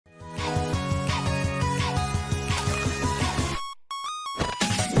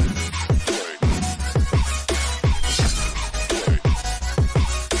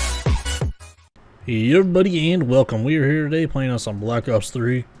Hey everybody and welcome. We are here today playing on some Black Ops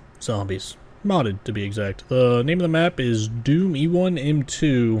 3 Zombies. Modded to be exact. The name of the map is Doom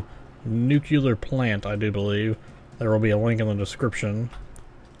E1m2 Nuclear Plant, I do believe. There will be a link in the description.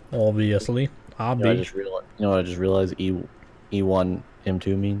 Obviously. I just realized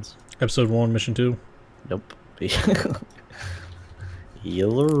E1m2 means? Episode 1, Mission 2. Nope.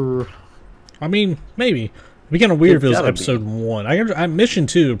 Healer. I mean, maybe. It'd be kind of weird if it was episode 1. I Mission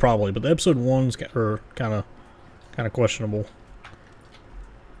 2 probably, but the episode 1's kind of questionable.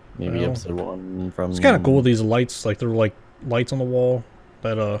 Maybe episode 1 from... It's kind of cool with these lights, like they're like lights on the wall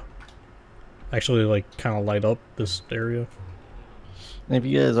that actually like kind of light up this area. And if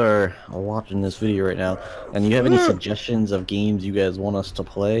you guys are watching this video right now and you have any suggestions of games you guys want us to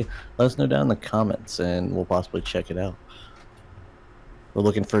play, let us know down in the comments and we'll possibly check it out. We're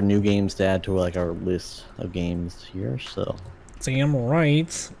looking for new games to add to like our list of games here, so. Damn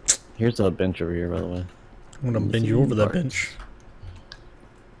right. Here's a bench over here, by the way. I'm gonna bend you over that bench.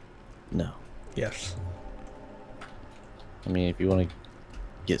 No. Yes. I mean, if you want to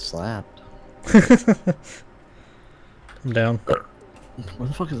get slapped. I'm down. Where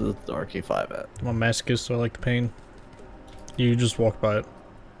the fuck is the RK5 at? I'm a masochist, so I like the pain. You just walk by it.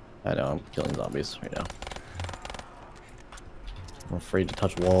 I know, I'm killing zombies right now. I'm afraid to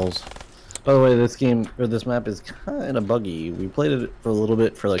touch walls. By the way, this game, or this map is kind of buggy. We played it for a little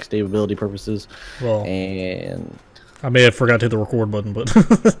bit for like stability purposes. Well, and I may have forgot to hit the record button, but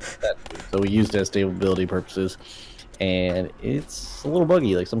so we used it as stability purposes. And it's a little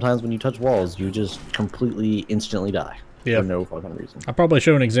buggy. Like sometimes when you touch walls, you just completely instantly die. Yeah. For no fucking reason. I'll probably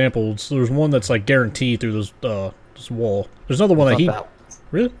show an example. So there's one that's like guaranteed through this wall. There's another one that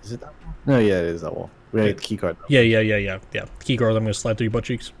really? Is it that one? No, yeah, it is that wall. We gotta get the key card though. Yeah. Key card, I'm gonna slide through your butt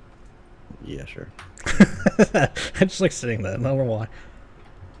cheeks. Yeah, sure. I just like saying that, I don't know why.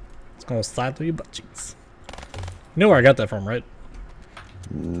 It's gonna slide through your butt cheeks. You know where I got that from, right?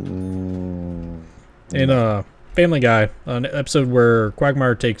 In Family Guy, an episode where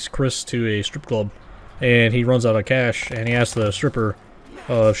Quagmire takes Chris to a strip club and he runs out of cash and he asks the stripper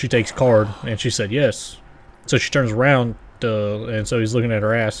if she takes card and she said yes. So she turns around and so he's looking at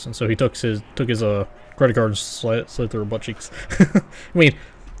her ass and so he took his credit card and slid through her butt cheeks. I mean,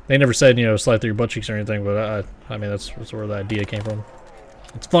 they never said, you know, slide through your butt cheeks or anything, but I mean that's where the idea came from.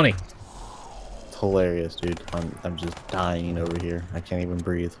 It's funny. It's hilarious, dude. I'm just dying over here. I can't even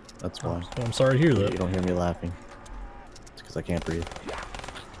breathe. That's why. I'm sorry to hear that. You don't hear me laughing. It's because I can't breathe.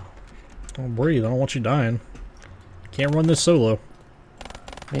 Don't breathe. I don't want you dying. Can't run this solo.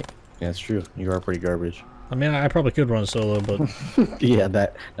 Yeah, it's true. You are pretty garbage. I mean, I probably could run solo, but yeah,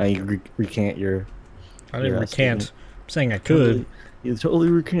 that now you recant your. I didn't recant. I'm saying I could. You totally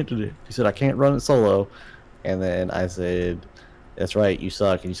recanted it. You said I can't run it solo, and then I said, "That's right, you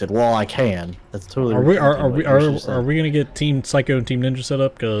suck." And you said, "Well, I can." That's totally. Are we gonna get Team Psycho and Team Ninja set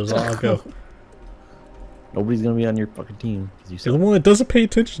up? Because I'll go. Nobody's gonna be on your fucking team. You're the one that doesn't pay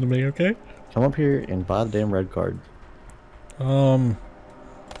attention to me, okay? Come up here and buy the damn red card. You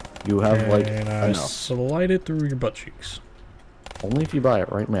have like. And I slide it through your butt cheeks. Only if you buy it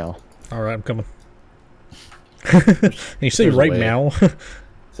right now. All right, I'm coming. You say right now?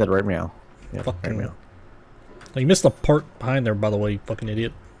 Said right now. Yeah, fucking right now. You missed the part behind there, by the way, you fucking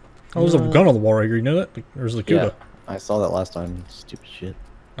idiot. Oh, there's a gun on the wall right here. You know that? There's the Cuba. Yeah, I saw that last time. Stupid shit.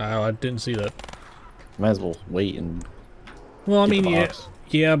 I didn't see that. Might as well wait and. Well, I mean,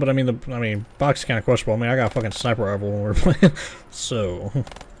 yeah, but I mean, box is kind of questionable. I mean, I got a fucking sniper rifle when we're playing, so.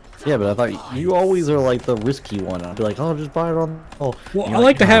 Yeah, but I thought you always are like the risky one. I'd be like, oh, just buy it on. Oh, well, I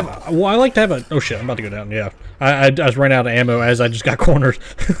like to have a. Oh shit, I'm about to go down. Yeah, I just ran out of ammo as I just got cornered,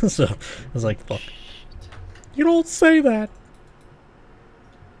 so I was like, fuck. You don't say that.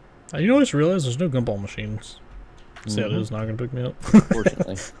 You know, I just realized there's no gumball machines. See how it is not gonna pick me up.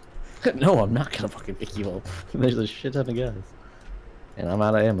 Unfortunately. No, I'm not gonna fucking pick you up. There's a shit ton of guys, and I'm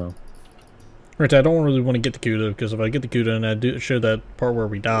out of ammo. Right, I don't really want to get the CUDA because if I get the CUDA and I do show that part where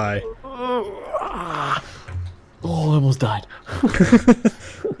we die. Oh, I almost died.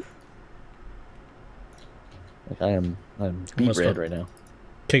 Like I'm beat red right now.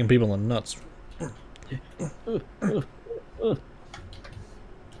 Kicking people in the nuts.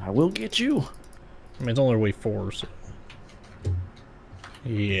 I will get you. I mean, it's only way 4, so.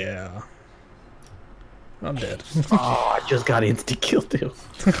 Yeah. I'm dead. Oh, I just got insta-killed too.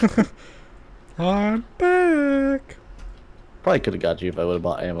 I'm back. Probably could have got you if I would have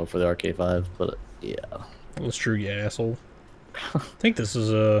bought ammo for the RK5, but yeah. That's true, you asshole. I think this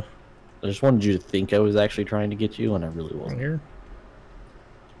is a. I just wanted you to think I was actually trying to get you, and I really wasn't. Here.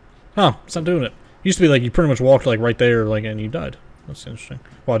 Huh? It's not doing it. Used to be like you pretty much walked like right there, like, and you died. That's interesting.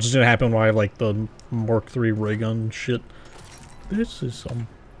 Well, it's just gonna happen when I have like the Mark III ray gun shit. This is some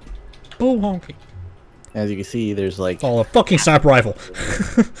bull honky. As you can see, there's like... Oh, a fucking sniper rifle.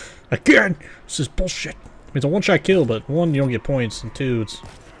 Again! This is bullshit. I mean, it's a one-shot kill, but one, you don't get points, and two, it's...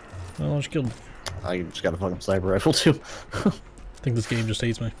 Well, I just killed... I just got a fucking sniper rifle, too. I think this game just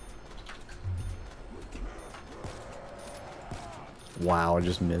hates me. Wow, I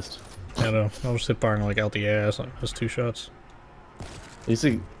just missed. I know. I was hit firing like out the ass. Like, just 2 shots. You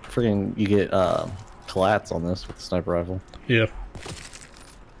see, freaking, you get collats on this with the sniper rifle. Yeah.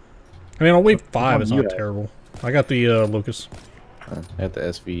 I mean, on wave 5, it's you not got? terrible. I got the Lucas. I got the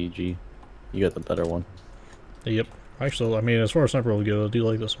SVG. You got the better one. Yep. Actually, I mean, as far as sniper will go, I do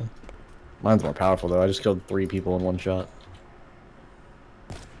like this one. Mine's more powerful though. I just killed 3 people in one shot.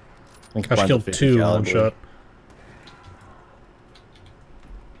 I just killed 2 in one shot.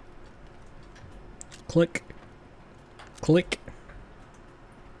 Click. Click.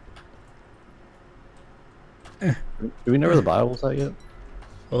 Do we know where the Bible's at yet?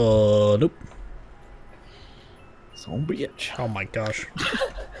 Nope. Son bitch. Oh my gosh.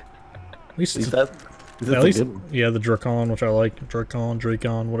 At least Is it's that at least, yeah, the Dracon, which I like.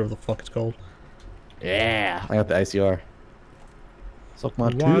 Dracon, whatever the fuck it's called. Yeah. I got the ICR. Suck my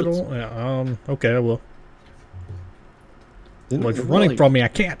Why toots. don't, yeah, okay, I will. Didn't Like, it running like from me, I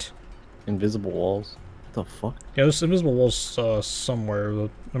can't. invisible walls. What the fuck? Yeah, this invisible wall's somewhere. I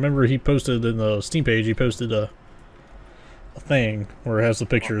remember he posted in the Steam page, he posted a thing where it has the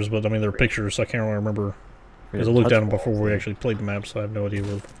pictures, but I mean, they're pictures, so I can't really remember. Because I looked at them before we actually played the map, so I have no idea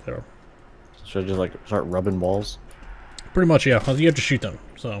where they are. Should I just like start rubbing walls? Pretty much, yeah. You have to shoot them,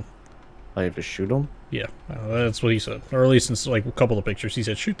 so. I have to shoot them? Yeah, that's what he said. Or at least in like a couple of pictures, he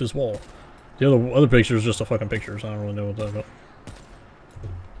said, shoot this wall. The other picture is just a fucking picture, so I don't really know what that's about.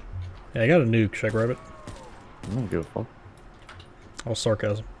 Yeah, I got a nuke. Should I grab it? I don't give a fuck. All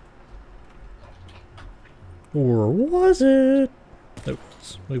sarcasm. Or was it? It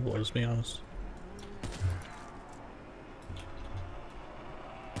was. It was, to be honest.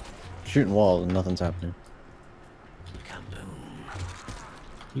 Shooting walls and nothing's happening.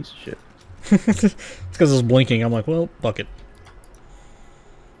 Piece of shit. It's because it's blinking. I'm like, well, fuck it.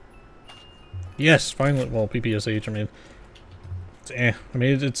 Yes, finally. Well, PPSH. I mean, it's I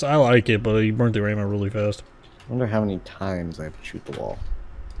mean, it's. I like it, but you burn through ammo really fast. I wonder how many times I have to shoot the wall.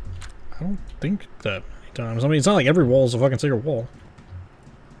 I don't think that many times. I mean, it's not like every wall is a fucking secret wall.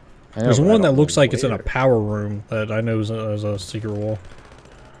 I know, There's but I one that don't looks know like it's in a where. power room that I know is a secret wall.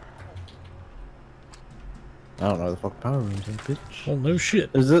 I don't know where the fuck power room's in, bitch. Well, no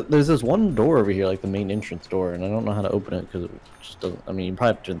shit. There's this one door over here, like the main entrance door, and I don't know how to open it because it just doesn't. I mean, you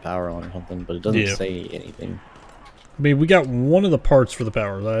probably have to turn the power on or something, but it doesn't Yeah. say anything. I mean, we got one of the parts for the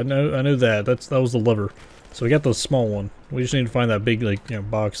power. I know that. That was the lever. So we got the small one. We just need to find that big, like, you know,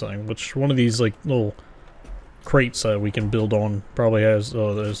 box thing. Which one of these, like, little crates that we can build on probably has.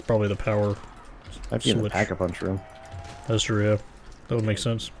 There's probably the power Might be in the switch. pack-a-punch room. That's true. Yeah, that would make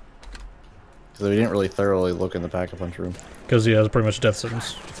sense. So we didn't really thoroughly look in the pack-a-punch room. Because yeah, it's pretty much death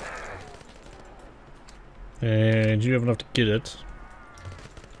sentence. And you have enough to get it.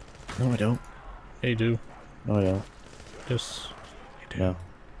 No, I don't. Yeah, you do. No, I don't. Yes. You do. No.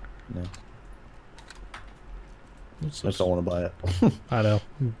 No. What's I just this? don't want to buy it. I know.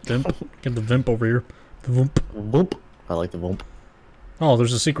 Vimp. Get the Vimp over here. The Vimp. Voomp. I like the voomp. Oh,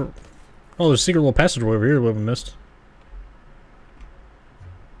 there's a secret. Oh, there's a secret little passageway over here we haven't missed.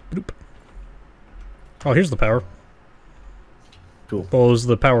 Bloop. Oh, here's the power. Cool. Well, it was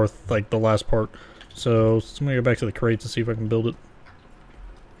the power, like, the last part. So, let me go back to the crate to see if I can build it.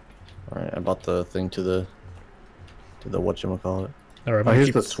 Alright, I bought the thing to the whatchamacallit. Alright, Oh, here's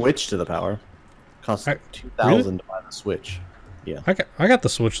the switch to the power. Costs I- 2,000 to buy the switch. Yeah. I got the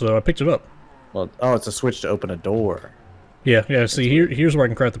switch, though. I picked it up. Well, oh, it's a switch to open a door. Yeah, see, here's where I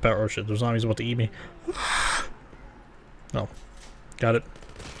can craft the power. Oh, shit, there's zombies about to eat me. Oh. Got it.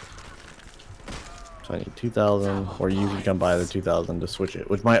 So I need 2,000, or you can come buy the 2,000 to switch it,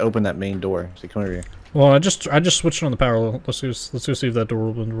 which might open that main door. So come over here. Well, I just switched on the power. Let's go see if that door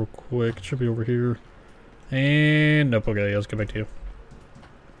opened real quick. It should be over here. And nope. Okay, yeah, let's get back to you.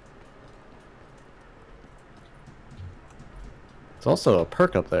 It's also a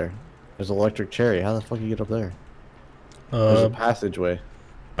perk up there. There's electric cherry. How the fuck you get up there? There's a passageway.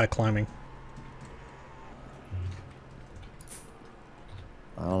 By climbing.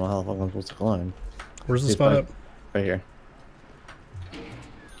 I don't know how the fuck I'm supposed to climb. Where's the See, spot it's up? Right here.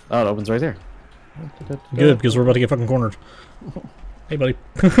 Oh, it opens right there. Good, because we're about to get fucking cornered. Hey, buddy.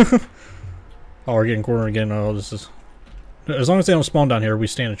 Oh, we're getting cornered again. Oh, this is... As long as they don't spawn down here, we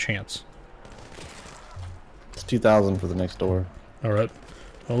stand a chance. It's 2,000 for the next door. Alright.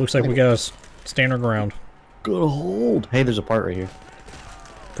 Well, looks like we gotta stand our ground. Good hold. Hey, there's a part right here.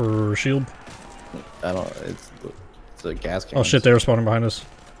 For shield? I don't. It's a gas can. Oh shit, they were spawning behind us.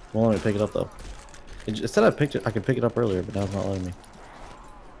 Well, let me pick it up though. It said I picked it. I could pick it up earlier, but now it's not letting me.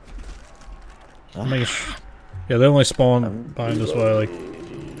 Yeah, they only spawn behind us by like.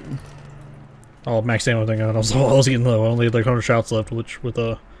 Oh, max ammo thing on. I was getting low. I only had like 100 shots left, which with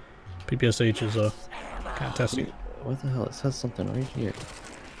PPSH is kind of testy. What the hell? It says something right here.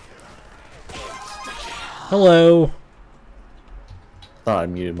 Hello. Thought I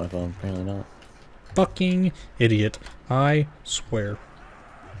muted my phone. Apparently not. Fucking idiot. I swear.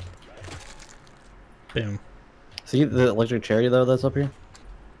 Boom. See the electric cherry though that's up here?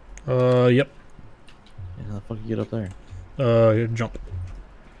 Yep. Yeah, how the fuck you get up there? Jump.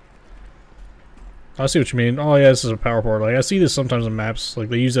 I see what you mean. Oh yeah, this is a power port. Like I see this sometimes in maps. Like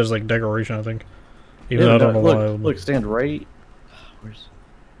they use it as like decoration, I think. Even though I don't know why. Look, stand right. Where's?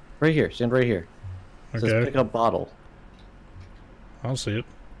 Right here. Stand right here. It says pick up bottle. I don't see it.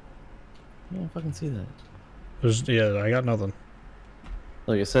 I don't fucking see that. Yeah, I got nothing.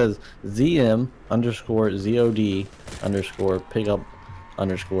 Look, it says ZM underscore ZOD underscore pick up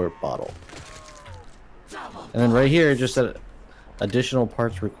underscore bottle. And then right here it just said additional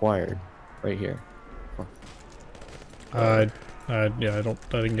parts required. Right here. Yeah, I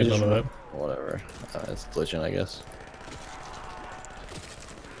didn't get none of that. Whatever. It's glitching, I guess.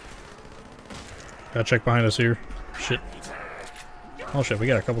 Gotta check behind us here. Shit. Oh shit, we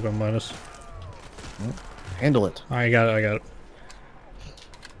got a couple coming behind us. Handle it. I got it.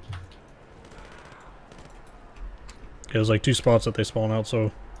 There's like 2 spots that they spawn out,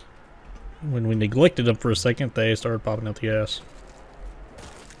 so when we neglected them for a second, they started popping out the ass.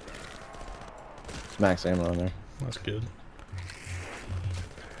 Max ammo on there. That's good.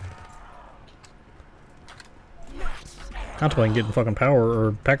 Contemplating getting fucking power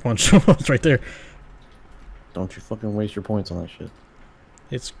or pack punch. It's right there. Don't you fucking waste your points on that shit.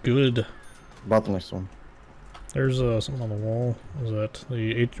 It's good. About the next one. There's something on the wall. What is that?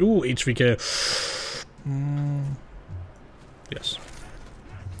 The HVK. Yes.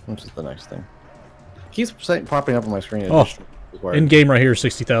 Which is the next thing. Keeps popping up on my screen. Oh, in game right here,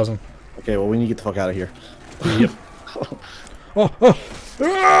 60,000. Okay, well we need to get the fuck out of here. Yep.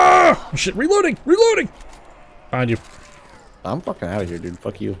 Ah! Shit! Reloading! Behind you. I'm fucking out of here, dude.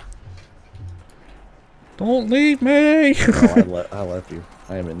 Fuck you. Don't leave me! No, I left you.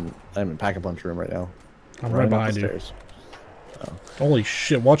 I am in pack-a-punch room right now. I'm right behind you. Oh. Holy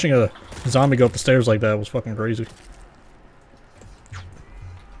shit! Watching a zombie go up the stairs like that was fucking crazy.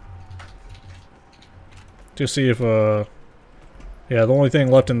 Just see if yeah, the only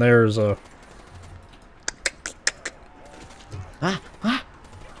thing left in there is I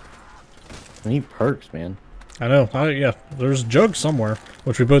need perks, man. I know. Yeah, there's Jug somewhere,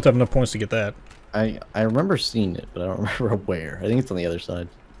 which we both have enough points to get that. I remember seeing it, but I don't remember where. I think it's on the other side.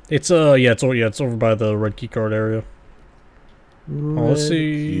 It's it's over by the red keycard area. Oh, let's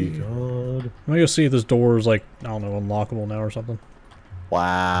see. Let me go see if this door is like, I don't know, unlockable now or something.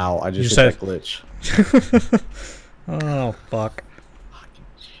 Wow, I just hit that glitch. Oh fuck. Fucking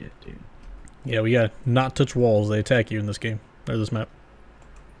shit, dude. Yeah, we gotta not touch walls. They attack you in this game or this map.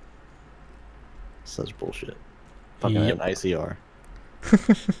 Such bullshit. Fucking an ICR.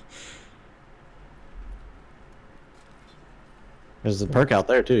 There's a perk out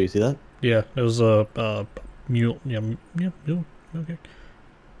there too. You see that? Yeah, it was a mule. Yeah, mule. Okay.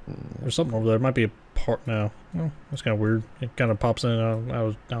 There's something over there. It might be a part now. Well, that's kind of weird. It kind of pops in and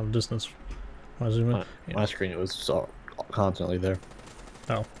out of distance. When I zoom in. My screen, it was constantly there.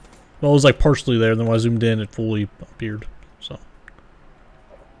 Oh. Well, it was like partially there, and then when I zoomed in, it fully appeared. So.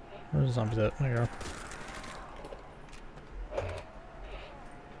 Where's the zombies at? There you go.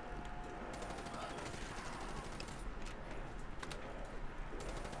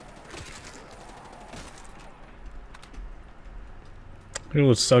 It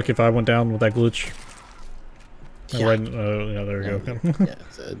would suck if I went down with that glitch. Yeah, right, yeah, there you go. Yeah,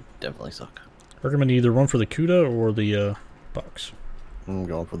 it'd definitely suck. Recommend either run for the CUDA or the box. I'm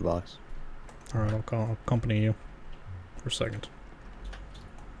going for the box. Alright, I'll accompany you for a second.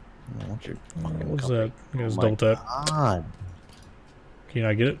 I want your fucking what's company. that? You guys double tap. God. Can you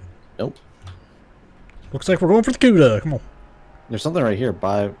not get it? Nope. Looks like we're going for the CUDA. Come on. There's something right here.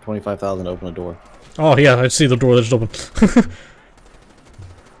 Buy 25,000 to open a door. Oh, yeah, I see the door that just opened.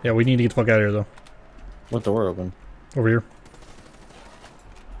 Yeah, we need to get the fuck out of here, though. What door open? Over here.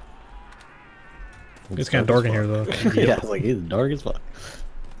 It's kind of dark in here, though. Yeah, it's like, it's dark as fuck.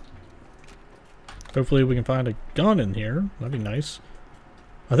 Hopefully we can find a gun in here. That'd be nice.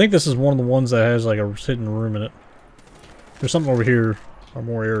 I think this is one of the ones that has, like, a hidden room in it. There's something over here, or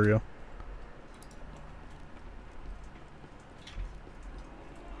more area.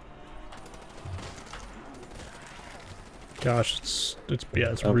 Gosh, it's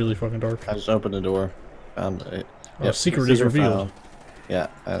really fucking dark. I just opened the door. Found it. Yep, secret is revealed. Found. Yeah,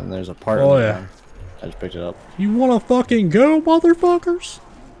 and there's a part. Oh yeah. I just picked it up. You wanna fucking go, motherfuckers?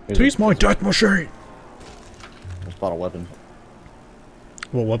 Taste my death machine. Just bought a weapon.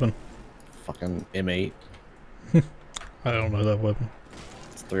 What weapon? Fucking M8. I don't know that weapon.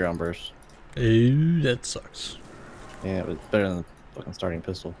 It's 3-round burst. Ooh, that sucks. Yeah, but it's better than the fucking starting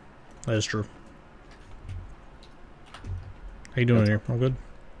pistol. That is true. How you doing here? All good?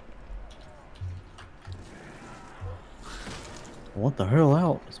 What the hell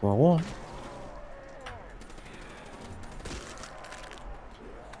out? That's what I want.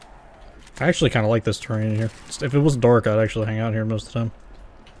 I actually kind of like this terrain here. If it wasn't dark, I'd actually hang out here most of the time.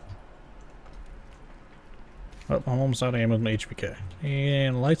 Oh, I'm almost out of ammo with my HPK.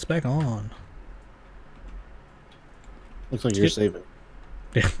 And lights back on. Looks like you're saving.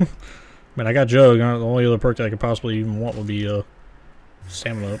 Yeah. I mean, I got Jug. The only other perk that I could possibly even want would be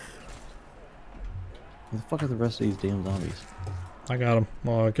stamina up. Where the fuck are the rest of these damn zombies? I got him.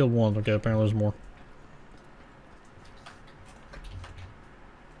 Well, I killed one. Okay, apparently there's more.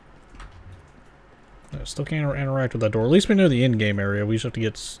 I still can't interact with that door. At least we know the in-game area. We just have to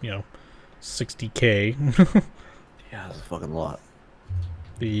get, you know, 60k. Yeah, that's a fucking lot.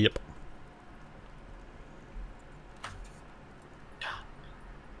 Yep.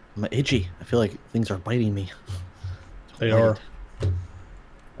 I'm itchy. I feel like things are biting me. They are. I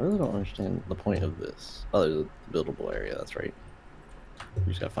really don't understand the point of this. Oh, there's a buildable area. That's right. We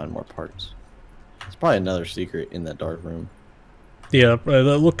just gotta find more parts. There's probably another secret in that dark room. Yeah,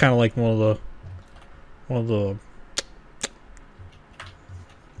 that looked kind of like one of the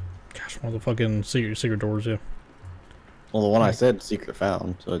fucking secret doors. Yeah. Well, the one I said secret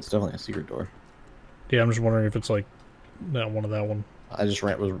found, so it's definitely a secret door. Yeah, I'm just wondering if it's like that one. I just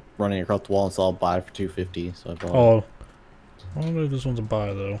was running across the wall and saw a buy for $250, so I bought it. Oh, I don't know if this one's a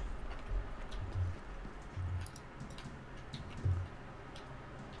buy though.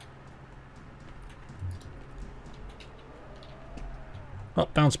 Oh,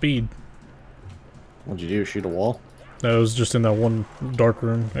 found speed. What'd you do? Shoot a wall? No, it was just in that one dark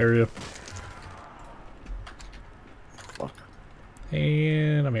room area. Fuck.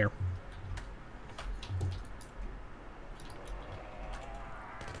 And I'm here.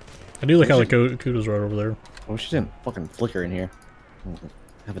 I do like how the Kuda's right over there. I wish you didn't fucking flicker in here.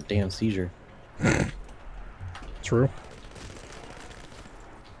 Have a damn seizure. True.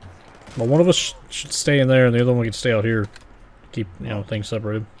 Well, one of us should stay in there, and the other one can stay out here. Keep, you know, things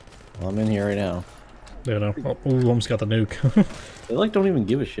separated. Well, I'm in here right now. Yeah, no. Oh, ooh, almost got the nuke. They like don't even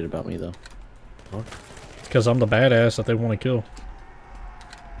give a shit about me though. Because I'm the badass that they want to kill.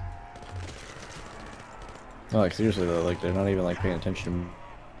 No, like seriously though, like they're not even like paying attention to me.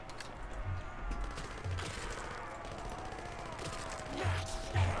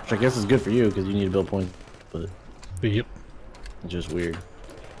 Which I guess is good for you because you need to build points, but Yep. it's just weird.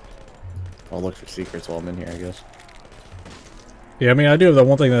 I'll look for secrets while I'm in here, I guess. Yeah, I mean, I do have that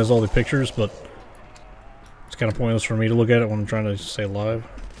one thing that has all the pictures, but it's kind of pointless for me to look at it when I'm trying to stay alive.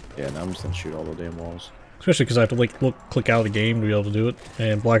 Yeah, now I'm just gonna shoot all the damn walls. Especially because I have to like click out of the game to be able to do it.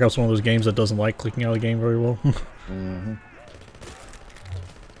 And Black Ops is one of those games that doesn't like clicking out of the game very well. Mm-hmm.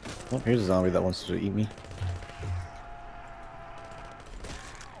 Oh, here's a zombie that wants to eat me.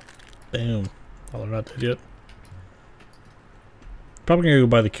 Damn. Oh, they're not dead yet. Probably gonna go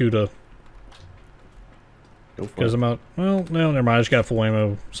buy the Kuda. Because I'm out. Well, no, never mind. I just got full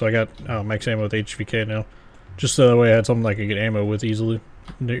ammo, so I got max ammo with HVK now. Just so that way I had something I could get ammo with easily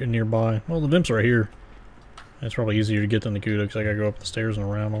nearby. Well, the Vimp's right here. It's probably easier to get than the Kuda because I gotta go up the stairs and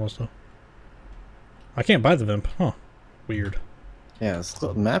around all this stuff. I can't buy the Vimp, huh? Weird. Yeah,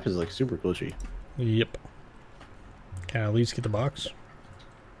 the map is like super glitchy. Yep. Can I at least get the box?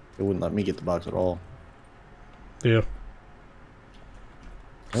 It wouldn't let me get the box at all. Yeah.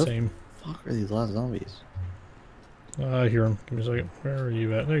 What Same. The fuck are these last zombies? I hear him. Give me a second. Where are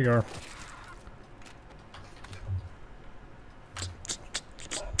you at? There you are.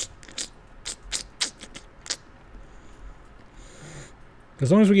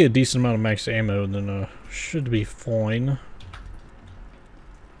 As long as we get a decent amount of max ammo, then should be fine.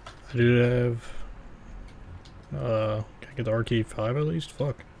 I do have. Can I get the RK5 at least?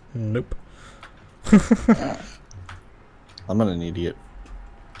 Fuck. Nope. I'm gonna need to get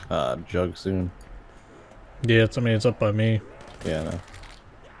Jug soon. Yeah, I mean, it's up by me. Yeah, I know.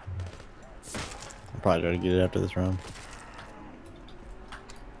 I'll probably try to get it after this round.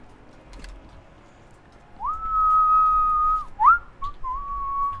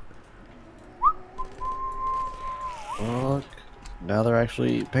 now they're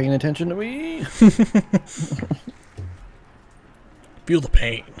actually paying attention to me. Feel the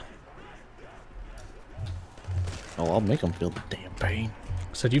pain. Oh, I'll make them feel the damn pain.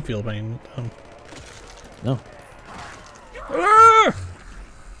 I said you feel pain. No. Ah!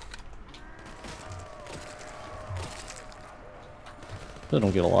 They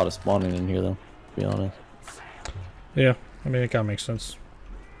don't get a lot of spawning in here, though, to be honest. Yeah, I mean, it kind of makes sense.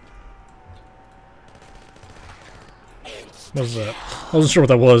 What was that? I wasn't sure what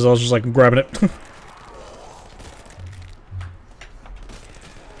that was. I was just like grabbing it.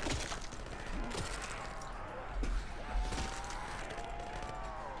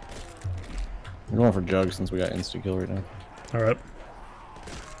 I'm going for Jug since we got insta kill right now. Alright.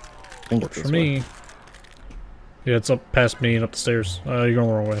 Works For me. Yeah, it's up past me and up the stairs. You're going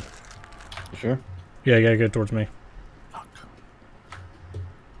the wrong way. You sure? Yeah, you gotta go towards me. Fuck. I'm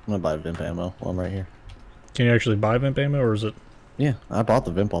gonna buy Vimp ammo while I'm right here. Can you actually buy Vimp ammo, or is it? Yeah, I bought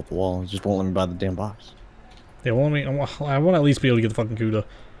the Vimp off the wall. It just won't let me buy the damn box. Yeah, well, I want to at least be able to get the fucking Cuda.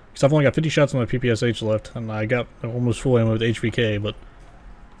 Because I've only got 50 shots on my PPSH left, and I got almost full ammo with HVK, but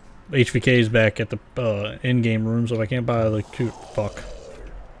HVK is back at the in-game room, so if I can't buy the Cuda, fuck.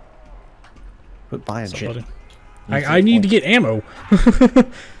 Quit buying shit. I need to get ammo.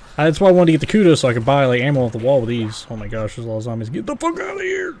 That's why I wanted to get the Cuda, so I could buy like ammo off the wall with these. Oh my gosh, there's a lot of zombies. Get the fuck out of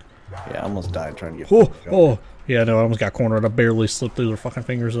here! Yeah, I almost died trying to get. Oh, yeah, no, I almost got cornered. I barely slipped through their fucking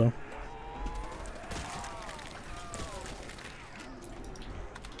fingers, though.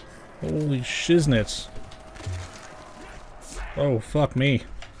 Holy shiznits. Oh, fuck me.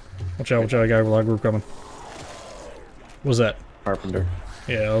 Watch out, I got a lot of group coming. What was that? Carpenter.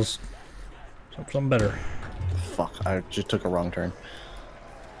 Yeah, that was something better. Fuck, I just took a wrong turn.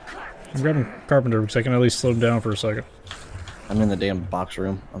 I'm grabbing Carpenter because I can at least slow him down for a second. I'm in the damn box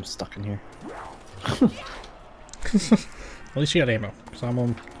room. I'm stuck in here. At least you got ammo. Because I'm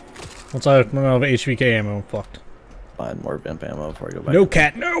on. Once I run out of HVK ammo, I'm fucked. Buying more Vimp ammo before I go back. No,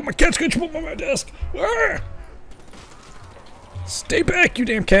 cat! No! My cat's gonna jump on my desk! Ah! Stay back, you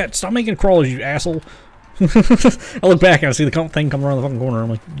damn cat! Stop making crawlers, you asshole! I look back and I see the thing come around the fucking corner. I'm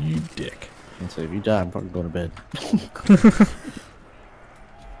like, you dick. And so if you die, I'm fucking going to bed.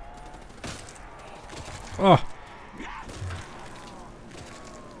 Oh.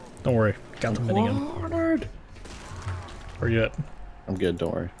 Don't worry. Got the minigun. Where you at? I'm good,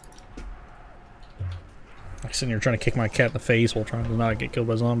 don't worry. Like sitting here trying to kick my cat in the face while trying to not get killed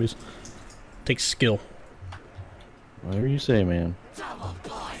by zombies. Takes skill. Whatever you say, man.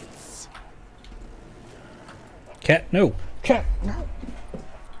 Cat, no. Cat, no.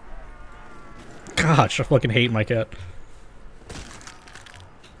 Gosh, I fucking hate my cat.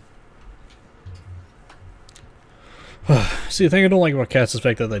 See, the thing I don't like about cats is the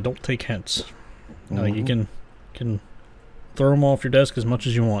fact that they don't take hints. Like, you can throw them off your desk as much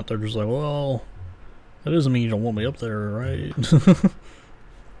as you want. They're just like, well, that doesn't mean you don't want me up there, right?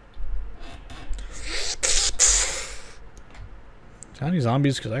 Got any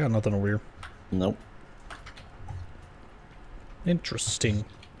zombies? Because I got nothing over here. Nope. Interesting.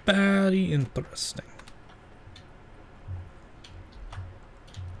 Very interesting.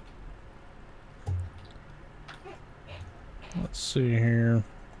 Let's see here.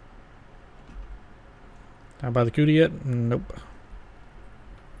 Can I buy the cootie yet? Nope.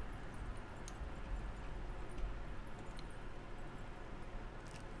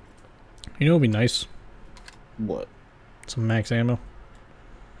 You know what would be nice? What? Some max ammo.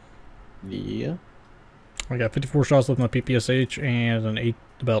 Yeah. I got 54 shots left in my PPSH and an 100,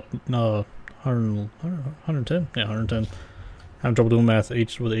 about 110. Yeah, 110. Having trouble doing math with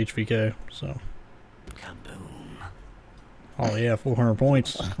HVK, so. Kaboom. Oh yeah, 400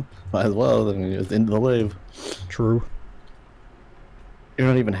 points. Might as well. I mean, it's the end of the wave. True. You're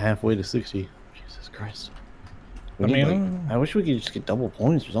not even halfway to 60. Jesus Christ. I wish we could just get double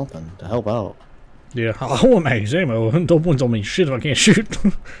points or something to help out. Yeah, I want max ammo. Double points don't mean shit if I can't shoot.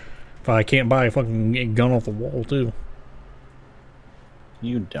 If I can't buy a fucking gun off the wall, too.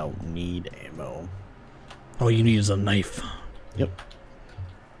 You don't need ammo. All you need is a knife. Yep.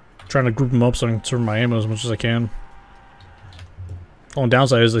 Trying to group them up so I can serve my ammo as much as I can. Only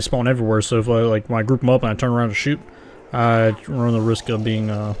downside is they spawn everywhere, so if when I group them up and I turn around to shoot, I run the risk of being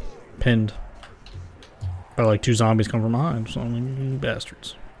pinned by like 2 zombies coming from behind. So I mean, you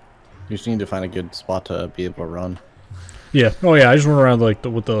bastards. You just need to find a good spot to be able to run. Yeah. Oh yeah. I just run around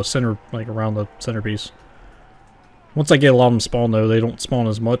with the center, around the centerpiece. Once I get a lot of them spawn though, they don't spawn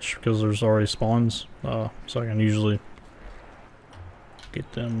as much because there's already spawns. So I can usually get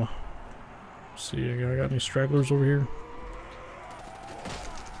them. Let's see, I got any stragglers over here?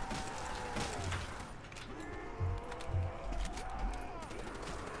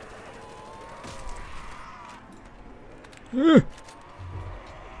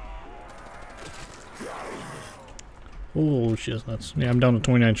 Oh shit, that's nuts. Yeah, I'm down to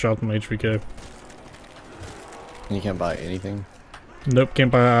 29 shots from HVK. And you can't buy anything? Nope, can't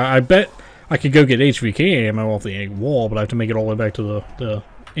buy. I bet I could go get HVK ammo off the wall, but I have to make it all the way back to the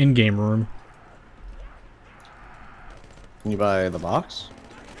in-game room. Can you buy the box?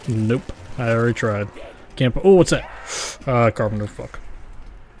 Nope, I already tried. Can't. Oh, what's that? Carpenter. Fuck.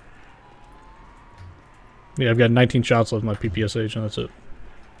 Yeah, I've got 19 shots left in my PPSH, and that's it.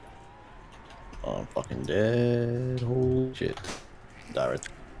 Oh, I'm fucking dead. Holy shit. Die right.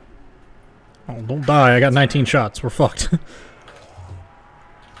 Oh, don't die. I got 19 shots. We're fucked.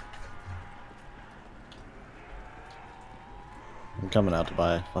 I'm coming out to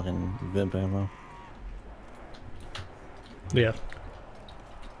buy fucking Vimp ammo. Yeah.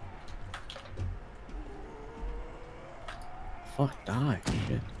 Fuck, die.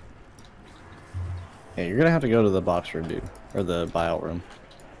 Shit. Yeah, you're gonna have to go to the box room, dude. Or the buyout room.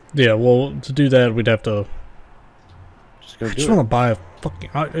 Yeah, well, to do that, we'd have to... Just go I do just it. want to buy a fucking...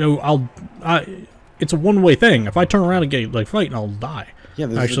 it's a one-way thing. If I turn around and get, like, fighting, I'll die. Yeah,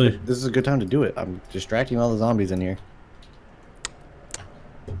 this is a good time to do it. I'm distracting all the zombies in here.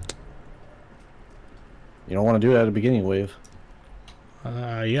 You don't want to do it at the beginning wave.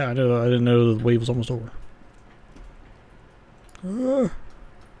 Yeah, I know. I didn't know the wave was almost over.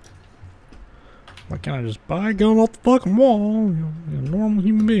 Why can't I just buy a gun off the fucking wall? You're a normal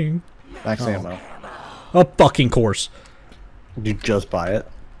human being. Max ammo. A fucking course. Did you just buy it?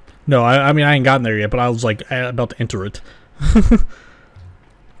 No, I mean, I ain't gotten there yet, but I was, like, about to enter it. I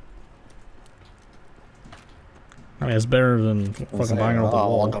mean, it's better than fucking buying it off the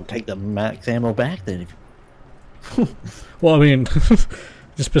wall. I'm gonna take the max ammo back then. Well, I mean, it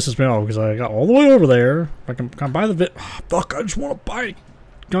just pisses me off because I got all the way over there. I can buy the fuck, I just want to buy a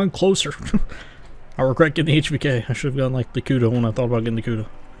gun closer. I regret getting the HVK. I should have gotten, like, the Kuda when I thought about getting the Kuda.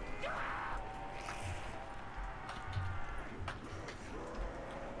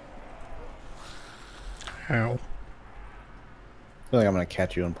 Ow. I feel like I'm gonna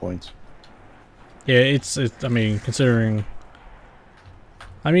catch you on points. Yeah, it's I mean, considering...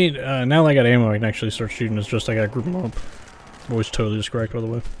 I mean, now that I got ammo, I can actually start shooting. It's just I gotta group them up. Always totally just correct, by the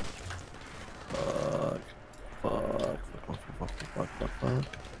way. Fuck.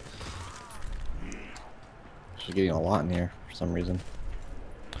 She's getting a lot in here for some reason.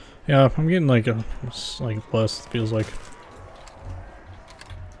 Yeah, I'm getting like less, it feels like.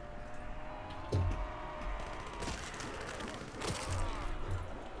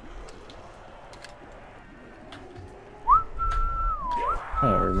 I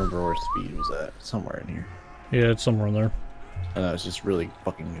don't remember where speed was at. Somewhere in here. Yeah, it's somewhere in there. I know, it's just really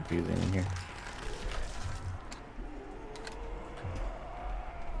fucking confusing in here.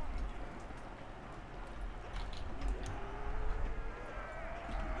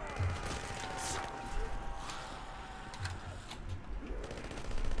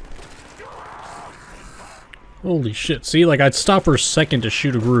 Holy shit. See, like, I'd stop for a second to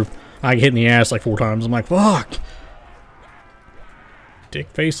shoot a group. I get hit in the ass like 4 times. I'm like, fuck! Dick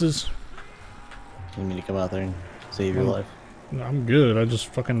faces. You mean to come out there and save your life? I'm good. I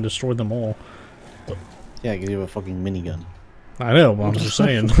just fucking destroyed them all. Yeah, because you have a fucking minigun. I know, but I'm just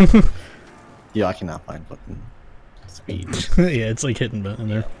saying. Yeah, I cannot find fucking speed. Yeah, it's like hitting in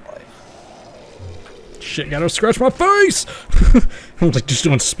there. Shit, gotta scratch my face! I'm like just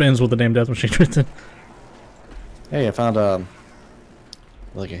doing spins with the damn death machine right then. Hey, I found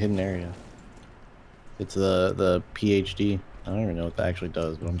like a hidden area. It's the PhD. I don't even know what that actually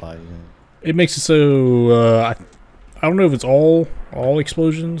does, but I'm buying it. It makes it so I don't know if it's all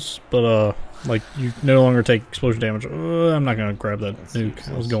explosions, but like you no longer take explosion damage. I'm not gonna grab that nuke.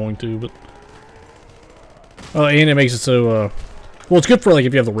 I was going to, but and it makes it so well, it's good for like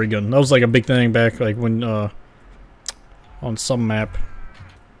if you have the ray gun. That was like a big thing back like when on some map.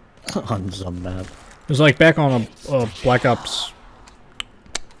 On some map. It was like back on a Black Ops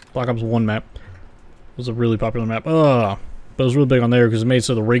 1 map. It was a really popular map. But it was really big on there because it made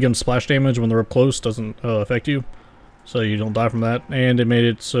so the ray gun splash damage when they're up close doesn't affect you, so you don't die from that. And it made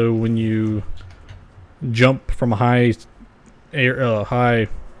it so when you jump from a high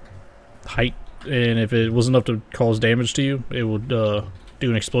height, and if it was enough to cause damage to you, it would do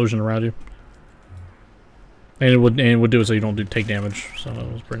an explosion around you, and it would do it so you don't take damage. So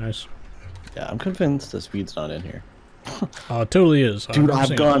it was pretty nice. Yeah, I'm convinced the speed's not in here. It totally is. Dude,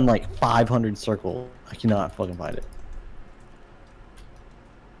 I've gone like 500 circles. I cannot fucking find it.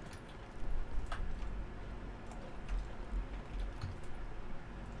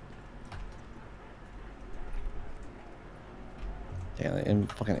 Damn,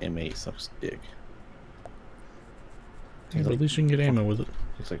 and fucking M8 sucks dick. Yeah, but at least you can get ammo with it.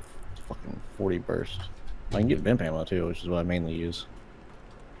 It's like fucking 40 burst. I can get vimp ammo too, which is what I mainly use.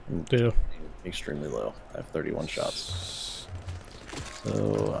 Yeah. Extremely low. I have 31 shots.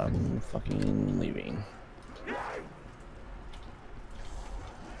 So I'm fucking leaving.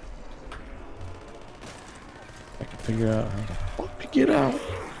 I can figure out how the fuck to get out.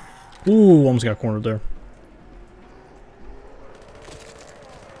 Ooh, almost got cornered there.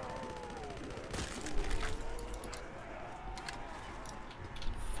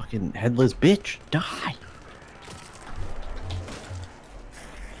 Fucking headless bitch, die!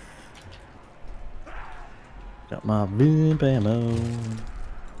 Got my vimp ammo.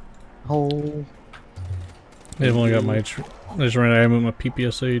 Hole. They've only got my HP. I just ran out of ammo with my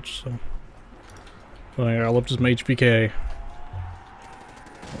PPSH, so. I left just my HPK.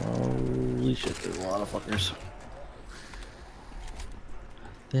 Holy shit, there's a lot of fuckers.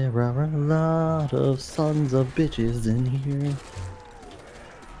 There are a lot of sons of bitches in here.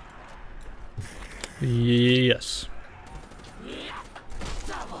 Yes.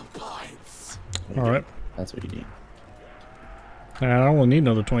 Alright. That's what you need. I don't really need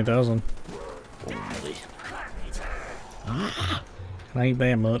another 20,000. Holy. It ain't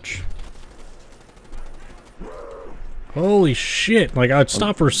that much. Holy shit. Like, I'd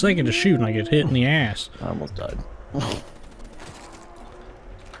stop for a second to shoot and I get hit in the ass. I almost died.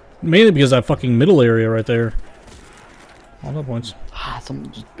 Mainly because that fucking middle area right there. All the points.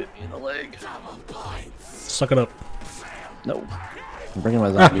 Someone just bit me in the leg. Suck it up. No. I'm bringing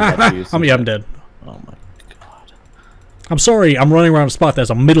my zombie back to you. I'm dead. Oh my god. I'm sorry, I'm running around a spot that's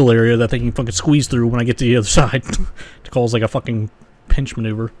a middle area that they can fucking squeeze through when I get to the other side. To cause like a fucking pinch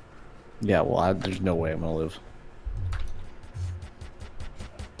maneuver. Yeah, well, there's no way I'm gonna live.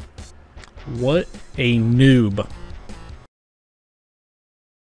 What a noob.